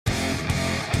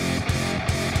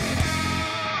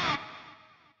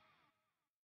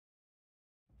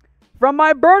From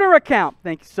my burner account,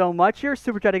 thank you so much here.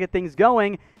 Super chat to get things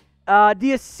going. Do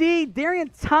you see Darian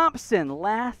Thompson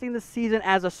lasting the season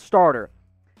as a starter?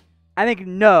 I think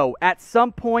no. At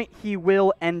some point, he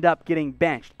will end up getting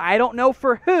benched. I don't know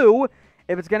for who.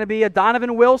 If it's going to be a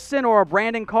Donovan Wilson or a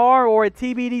Brandon Carr or a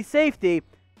TBD safety,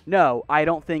 no, I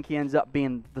don't think he ends up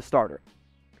being the starter.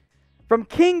 From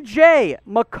King J,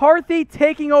 McCarthy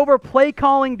taking over play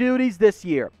calling duties this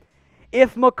year.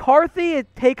 If McCarthy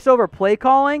takes over play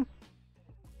calling,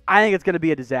 I think it's going to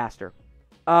be a disaster.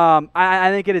 I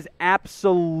think it is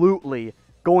absolutely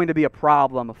going to be a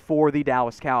problem for the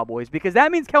Dallas Cowboys because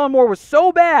that means Kellen Moore was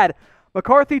so bad,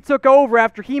 McCarthy took over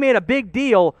after he made a big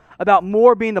deal about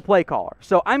Moore being the play caller.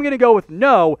 So I'm going to go with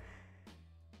no,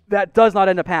 that does not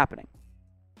end up happening.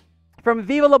 From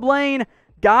Viva LeBlaine,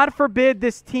 God forbid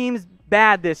this team's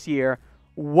bad this year.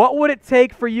 What would it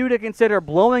take for you to consider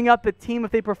blowing up the team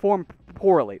if they perform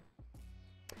poorly?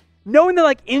 Knowing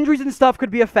that injuries and stuff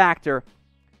could be a factor,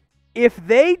 if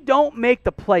they don't make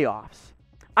the playoffs,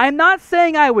 I'm not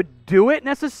saying I would do it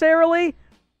necessarily,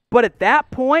 but at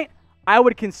that point, I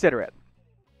would consider it.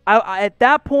 At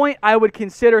that point, I would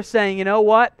consider saying, you know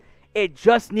what? It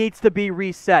just needs to be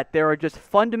reset. There are just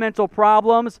fundamental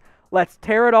problems. Let's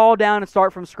tear it all down and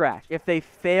start from scratch. If they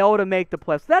fail to make the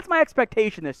playoffs, that's my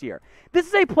expectation this year. This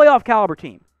is a playoff caliber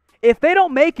team. If they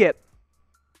don't make it,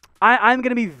 I'm going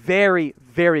to be very,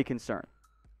 very concerned.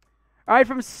 All right,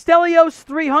 from Stelios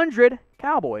 300,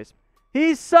 Cowboys.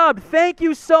 He's subbed. Thank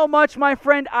you so much, my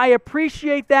friend. I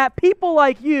appreciate that. People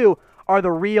like you are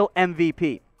the real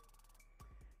MVP.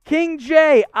 King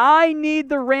J, I need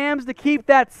the Rams to keep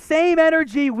that same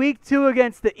energy week 2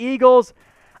 against the Eagles.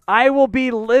 I will be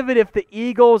livid if the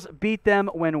Eagles beat them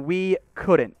when we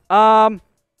couldn't. I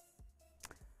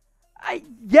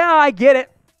get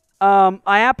it. I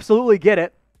absolutely get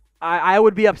it. I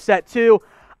would be upset too.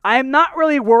 I'm not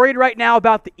really worried right now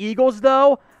about the Eagles,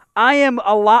 though. I am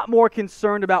a lot more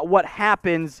concerned about what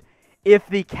happens if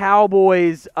the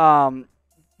Cowboys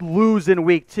lose in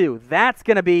week 2. That's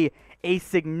going to be a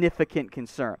significant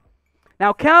concern.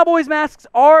 Now, Cowboys masks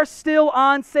are still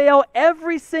on sale.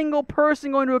 Every single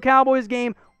person going to a Cowboys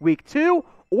game week 2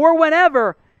 or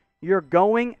whenever, you're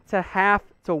going to have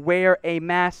to wear a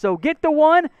mask. So get the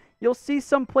one you'll see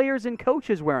some players and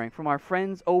coaches wearing from our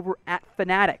friends over at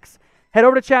Fanatics. Head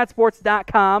over to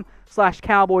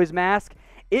chatsports.com/Cowboys mask.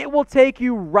 It will take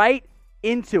you right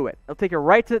into it. It'll take you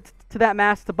right to that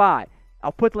mask to buy.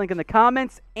 I'll put the link in the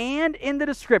comments and in the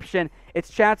description.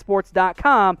 It's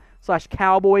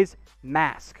chatsports.com/Cowboys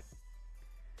mask.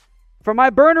 For my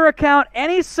burner account,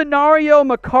 any scenario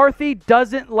McCarthy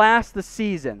doesn't last the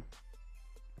season.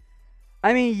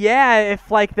 I mean, yeah, if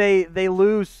they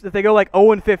lose, if they go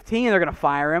 0-15, they're gonna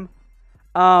fire him.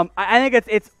 I think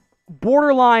it's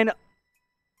borderline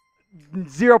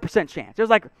 0% chance. There's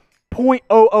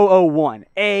 0.0001.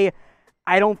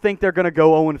 I don't think they're gonna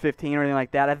go 0-15 or anything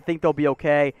like that. I think they'll be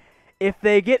okay. If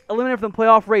they get eliminated from the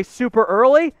playoff race super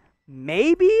early,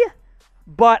 maybe.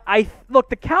 But look,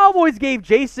 the Cowboys gave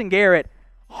Jason Garrett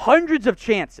hundreds of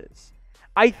chances.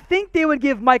 I think they would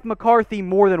give Mike McCarthy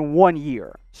more than 1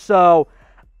 year. So,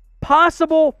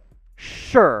 possible?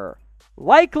 Sure.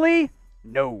 Likely?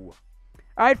 No.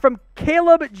 All right, from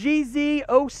Caleb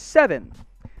GZ07.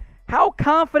 How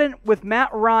confident with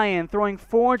Matt Ryan throwing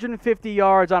 450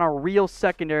 yards on a real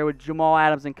secondary with Jamal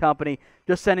Adams and company,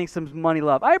 just sending some money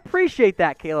love? I appreciate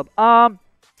that, Caleb.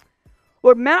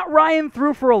 Look, Matt Ryan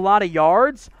threw for a lot of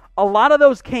yards. A lot of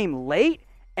those came late,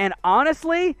 and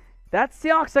honestly, that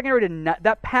Seahawks secondary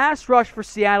that pass rush for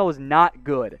Seattle is not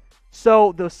good.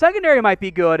 So the secondary might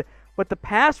be good, but the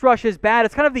pass rush is bad.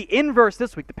 It's kind of the inverse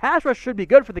this week. The pass rush should be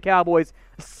good for the Cowboys.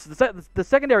 The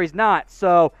secondary is not.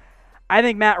 So I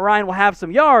think Matt Ryan will have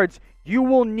some yards. You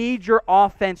will need your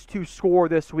offense to score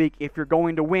this week if you're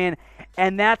going to win,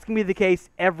 and that's going to be the case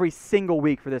every single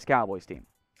week for this Cowboys team.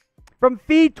 From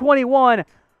Feed21,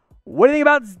 what do you think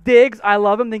about Diggs? I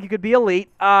love him. Think he could be elite.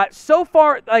 So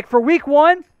far, for week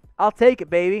 1, I'll take it,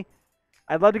 baby.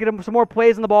 I'd love to get him some more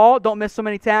plays on the ball. Don't miss so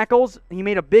many tackles. He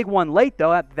made a big one late,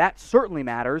 though. That certainly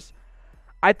matters.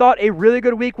 I thought a really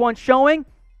good week 1 showing.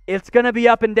 It's going to be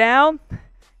up and down.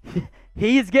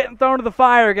 He's getting thrown to the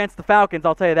fire against the Falcons,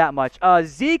 I'll tell you that much.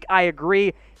 Zeke, I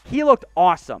agree. He looked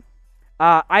awesome.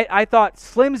 I thought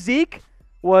Slim Zeke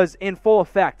was in full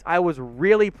effect. I was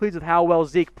really pleased with how well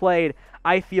Zeke played.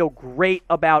 I feel great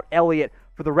about Elliott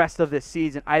for the rest of this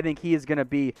season. I think he is going to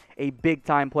be a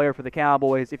big-time player for the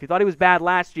Cowboys. If you thought he was bad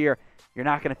last year, you're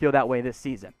not going to feel that way this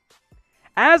season.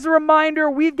 As a reminder,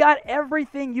 we've got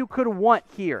everything you could want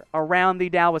here around the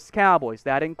Dallas Cowboys.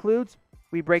 That includes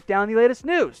we break down the latest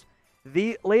news,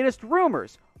 the latest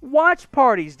rumors, watch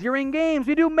parties during games.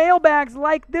 We do mailbags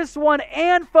like this one.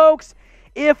 And, folks,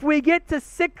 if we get to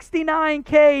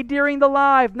 69K during the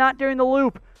live, not during the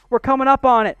loop, we're coming up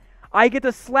on it. I get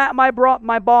to slap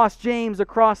my boss, James,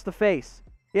 across the face.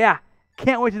 Yeah,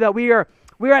 can't wait to do that. We are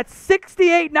at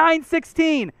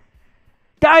 68,916.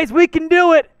 Guys, we can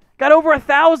do it. Got over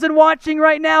 1,000 watching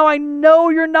right now. I know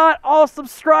you're not all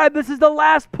subscribed. This is the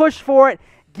last push for it.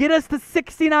 Get us to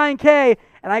 69K,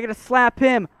 and I get to slap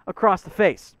him across the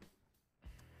face.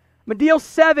 Medial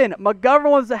 7,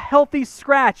 McGovern was a healthy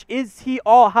scratch. Is he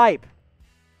all hype?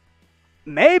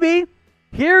 Maybe.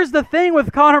 Here's the thing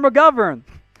with Connor McGovern.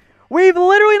 We've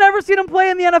literally never seen him play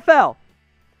in the NFL.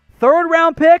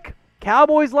 3rd-round pick.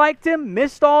 Cowboys liked him.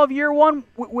 Missed all of year 1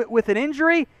 with an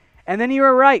injury. And then you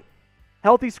were right.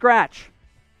 Healthy scratch.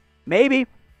 Maybe.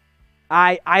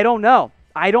 I don't know.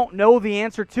 I don't know the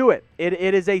answer to it. It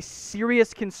is a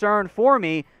serious concern for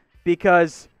me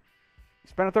because you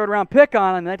spent a 3rd-round pick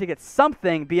on him and then to get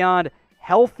something beyond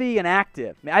healthy and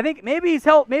active. I think maybe he's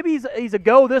a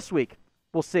go this week.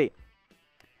 We'll see.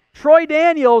 Troy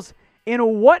Daniels,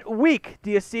 in what week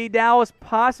do you see Dallas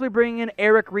possibly bringing in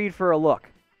Eric Reid for a look?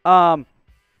 I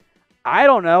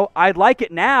don't know. I'd like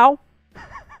it now.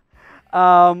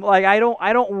 I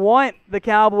don't want the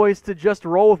Cowboys to just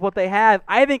roll with what they have.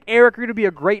 I think Eric Reid would be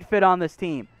a great fit on this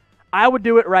team. I would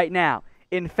do it right now.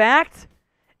 In fact,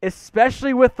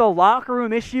 especially with the locker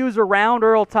room issues around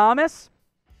Earl Thomas,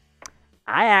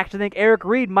 I actually think Eric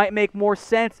Reid might make more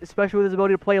sense, especially with his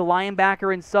ability to play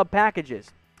linebacker in sub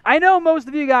packages. I know most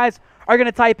of you guys are going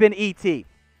to type in ET.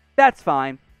 That's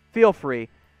fine. Feel free.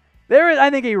 There is, I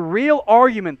think, a real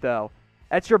argument, though,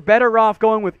 that you're better off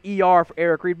going with ER for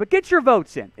Eric Reid. But get your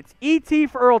votes in. It's ET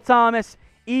for Earl Thomas,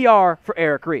 ER for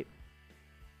Eric Reid.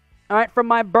 All right, from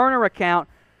my burner account,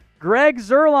 Greg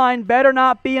Zuerlein better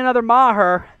not be another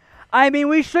Maher. I mean,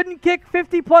 we shouldn't kick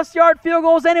 50-plus yard field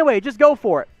goals anyway. Just go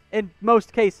for it in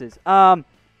most cases. I'm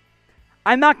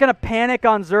not going to panic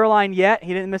on Zuerlein yet.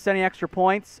 He didn't miss any extra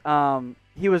points.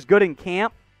 He was good in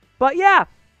camp. But, yeah.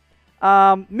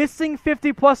 Missing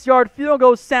 50-plus yard field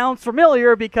goals sounds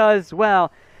familiar because,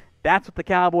 well, that's what the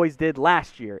Cowboys did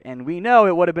last year. And we know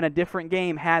it would have been a different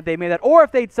game had they made that, or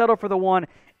if they'd settled for the one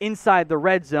inside the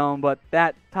red zone. But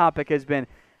that topic has been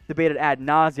debated ad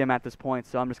nauseum at this point,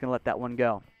 so I'm just going to let that one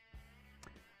go.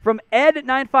 From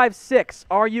Ed956,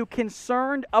 are you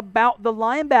concerned about the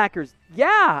linebackers?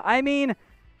 Yeah, I mean,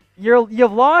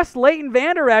 you've lost Leighton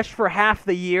Vander Esch for half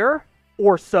the year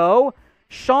or so.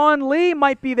 Sean Lee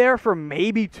might be there for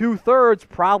maybe 2/3,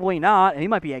 probably not, and he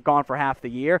might be gone for half the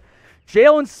year.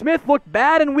 Jalen Smith looked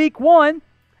bad in week 1.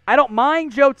 I don't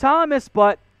mind Joe Thomas,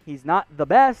 but he's not the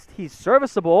best. He's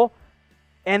serviceable.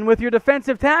 And with your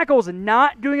defensive tackles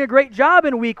not doing a great job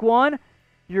in week 1,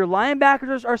 your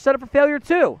linebackers are set up for failure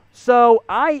too. So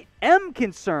I am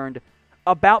concerned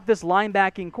about this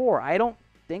linebacking core. I don't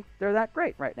think they're that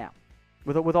great right now,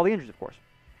 with all the injuries, of course.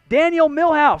 Daniel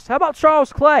Millhouse, how about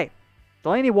Charles Clay?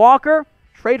 Delaney Walker,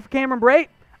 trade for Cameron Brate?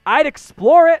 I'd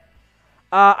explore it.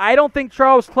 I don't think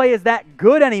Charles Clay is that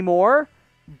good anymore,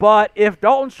 but if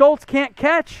Dalton Schultz can't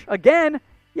catch again,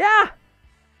 yeah,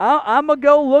 I'm going to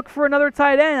go look for another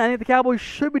tight end. I think the Cowboys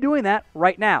should be doing that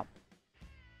right now.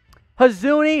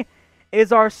 Hazuni,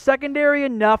 is our secondary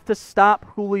enough to stop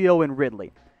Julio and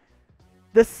Ridley?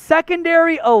 The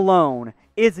secondary alone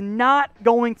is not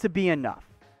going to be enough.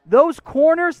 Those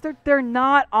corners, they're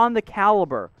not on the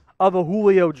caliber of a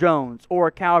Julio Jones or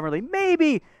a Calvin Ridley.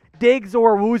 Maybe Diggs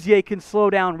or Awuzie can slow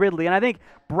down Ridley, and I think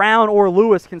Brown or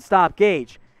Lewis can stop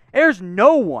Gage. There's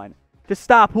no one to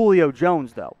stop Julio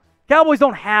Jones, though. Cowboys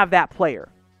don't have that player.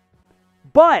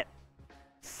 But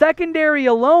secondary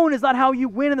alone is not how you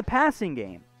win in the passing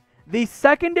game. The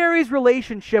secondary's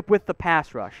relationship with the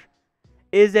pass rush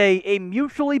is a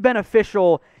mutually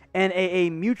beneficial and a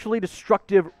mutually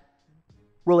destructive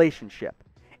relationship.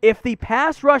 If the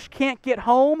pass rush can't get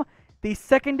home, the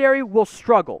secondary will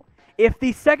struggle. If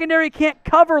the secondary can't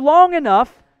cover long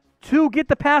enough to get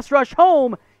the pass rush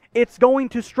home, it's going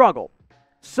to struggle.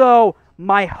 So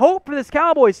my hope for this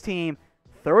Cowboys team,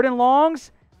 3rd and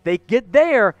longs, they get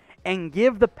there and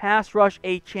give the pass rush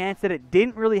a chance that it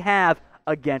didn't really have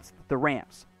against the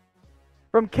Rams.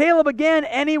 From Caleb again,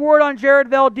 any word on Jared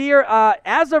Valdir?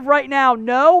 As of right now,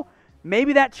 no.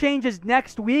 Maybe that changes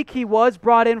next week. He was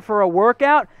brought in for a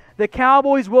workout. The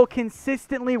Cowboys will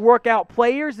consistently work out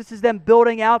players. This is them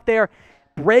building out their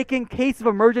break-in case of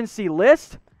emergency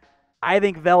list. I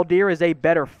think Valdir is a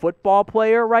better football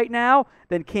player right now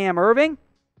than Cam Irving,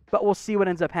 but we'll see what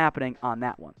ends up happening on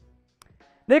that one.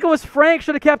 Nicholas Frank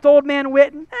should have kept Old Man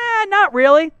Witten. Not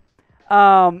really.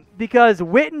 because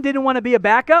Witten didn't want to be a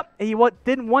backup. He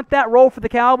didn't want that role for the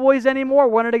Cowboys anymore,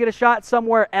 wanted to get a shot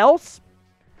somewhere else.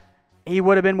 He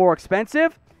would have been more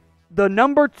expensive. The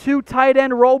number 2 tight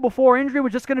end role before injury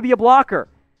was just going to be a blocker.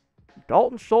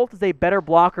 Dalton Schultz is a better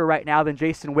blocker right now than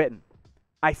Jason Witten.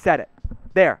 I said it.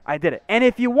 There, I did it. And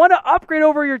if you want to upgrade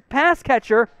over your pass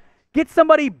catcher, get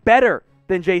somebody better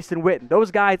than Jason Witten.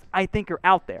 Those guys, I think, are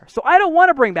out there. So I don't want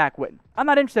to bring back Witten. I'm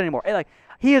not interested anymore.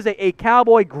 He is a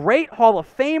Cowboy, great Hall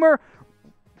of Famer,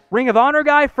 Ring of Honor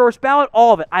guy, first ballot,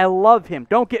 all of it. I love him.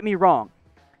 Don't get me wrong.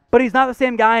 But he's not the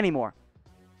same guy anymore.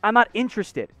 I'm not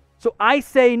interested. So I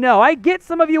say no. I get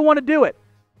some of you want to do it.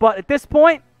 But at this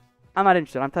point, I'm not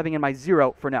interested. I'm typing in my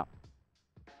 0 for no.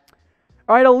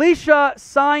 All right, Alicia,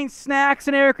 signs, Snacks,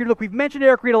 and Eric Reid. Look, we've mentioned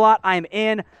Eric Reid a lot. I'm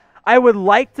in. I would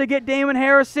like to get Damon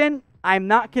Harrison. I'm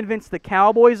not convinced the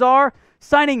Cowboys are.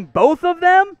 Signing both of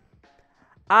them,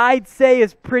 I'd say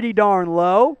is pretty darn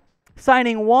low.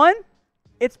 Signing one,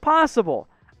 it's possible.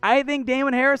 I think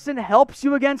Damon Harrison helps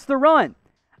you against the run.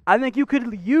 I think you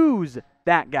could use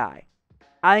that guy.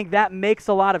 I think that makes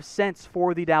a lot of sense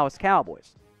for the Dallas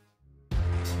Cowboys.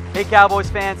 Hey Cowboys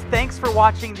fans, thanks for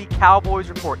watching the Cowboys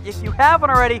Report. If you haven't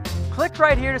already, click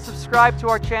right here to subscribe to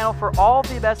our channel for all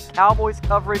the best Cowboys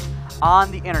coverage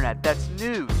on the internet. That's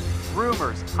news,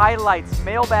 rumors, highlights,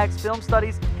 mailbags, film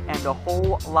studies, and a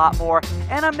whole lot more.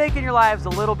 And I'm making your lives a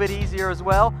little bit easier as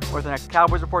well with the next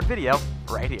Cowboys Report video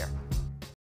right here.